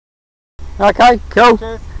Okay, cool.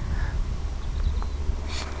 Cheers.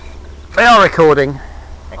 We are recording.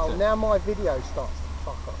 Oh, now my video starts to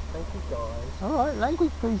fuck up. Thank you guys. Alright,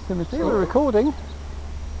 language please, Timothy. We're recording.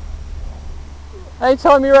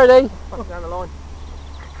 Anytime you're ready. Fuck down the line.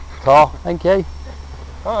 Car, thank you.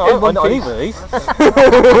 Oh, I need these.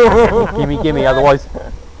 Gimme, otherwise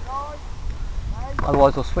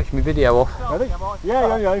I'll switch my video off. Ready?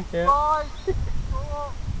 Yeah. 5, 4,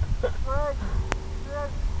 3, 2,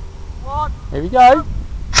 1. Here we go.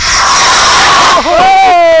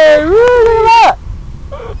 Hey, look at that!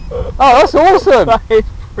 Oh, that's awesome! That is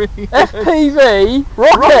pretty FPV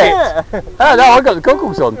rocket! Oh no, I got the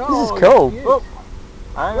goggles on. This is cool.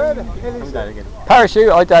 Where the hell is that?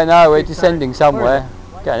 Parachute, I don't know. We're descending somewhere.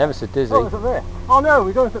 Getting ever so dizzy. Oh, it's up there. Oh no,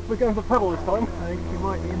 we're going for pedal this time. I think we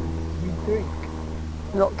might need a drink.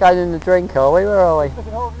 Not going in the drink, are we? Where are we?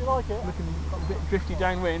 Looking however you like it. Looking a bit drifty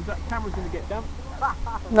downwind. That camera's going to get damp.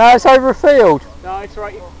 No, it's over a field. No, it's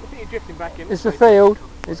right. I think you're drifting back in. It's a field.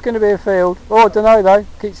 It's going to be a field. Oh, I don't know though.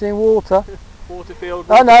 Keep seeing water. Water field.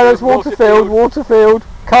 Oh no, there's water field.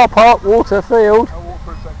 Car park, water field. How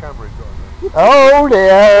waterproof that camera is got? Oh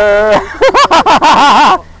dear!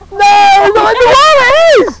 No, not in the water it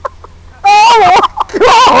is! Oh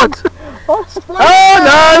God! Oh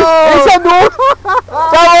no! It's underwater!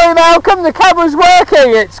 Don't worry Malcolm, the camera's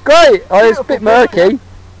working, it's great! Oh, it's a bit murky.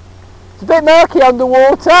 It's a bit murky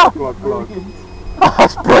underwater! Plug. Oh,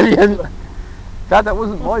 that's brilliant! Dad, that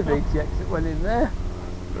wasn't my VTX that went in there.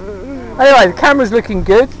 Anyway, the camera's looking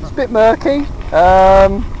good, it's a bit murky.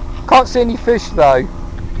 Can't see any fish though.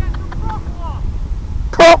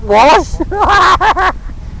 Prop wash?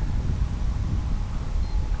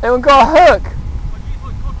 Anyone got a hook?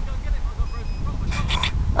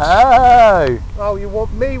 Oh! Oh, you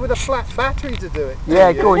want me with a flat battery to do it?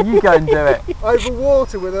 Yeah, go on, you go and do it. Over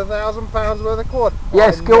water with £1,000 worth of quad?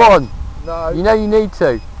 Yes, go on. No. You know you need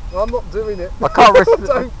to. I'm not doing it. I can't risk I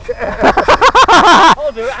don't care.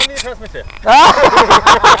 I'll do it, and the transmitter.